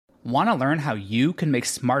Want to learn how you can make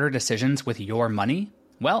smarter decisions with your money?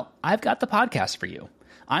 Well, I've got the podcast for you.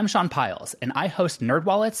 I'm Sean Piles, and I host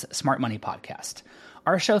NerdWallet's Smart Money Podcast.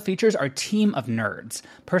 Our show features our team of nerds,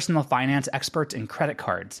 personal finance experts in credit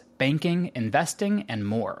cards, banking, investing, and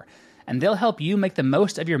more. And they'll help you make the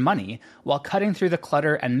most of your money while cutting through the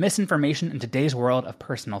clutter and misinformation in today's world of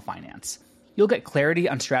personal finance. You'll get clarity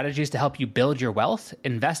on strategies to help you build your wealth,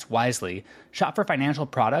 invest wisely, shop for financial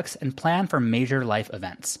products, and plan for major life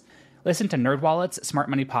events. Listen to NerdWallet's Smart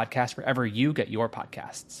Money Podcast wherever you get your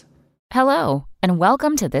podcasts. Hello, and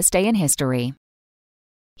welcome to This Day in History.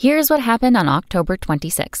 Here's what happened on October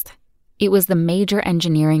 26th. It was the major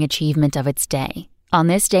engineering achievement of its day. On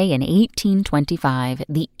this day in 1825,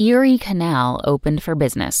 the Erie Canal opened for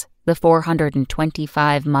business. The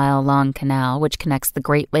 425-mile-long canal, which connects the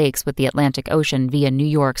Great Lakes with the Atlantic Ocean via New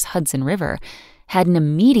York's Hudson River, had an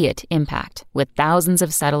immediate impact, with thousands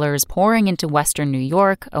of settlers pouring into western New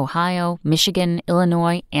York, Ohio, Michigan,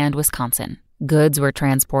 Illinois, and Wisconsin. Goods were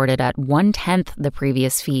transported at 1/10 the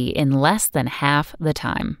previous fee in less than half the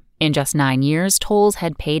time. In just 9 years, tolls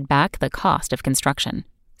had paid back the cost of construction.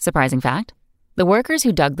 Surprising fact? The workers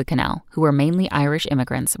who dug the canal, who were mainly Irish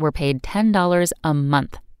immigrants, were paid $10 a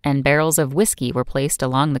month, and barrels of whiskey were placed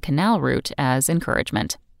along the canal route as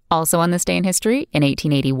encouragement. Also on this day in history, in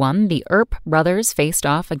 1881, the Earp brothers faced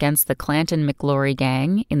off against the Clanton-McLaury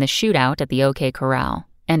gang in the shootout at the OK Corral.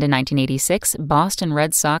 And in 1986, Boston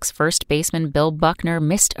Red Sox first baseman Bill Buckner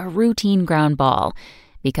missed a routine ground ball,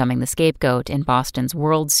 becoming the scapegoat in Boston's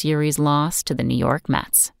World Series loss to the New York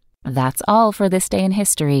Mets. That's all for This Day in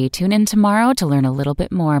History. Tune in tomorrow to learn a little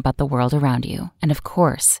bit more about the world around you. And of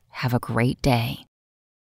course, have a great day.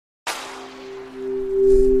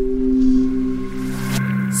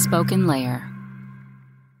 Spoken Layer.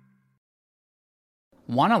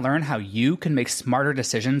 Want to learn how you can make smarter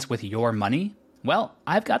decisions with your money? Well,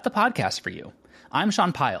 I've got the podcast for you. I'm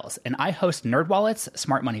Sean Piles, and I host NerdWallet's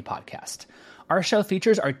Smart Money Podcast. Our show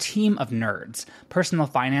features our team of nerds, personal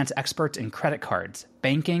finance experts in credit cards,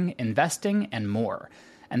 banking, investing, and more.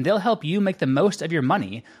 And they'll help you make the most of your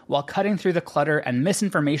money while cutting through the clutter and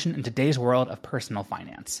misinformation in today's world of personal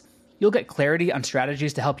finance. You'll get clarity on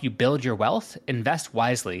strategies to help you build your wealth, invest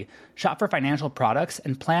wisely, shop for financial products,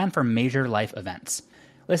 and plan for major life events.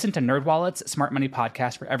 Listen to NerdWallet's Smart Money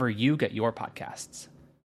Podcast wherever you get your podcasts.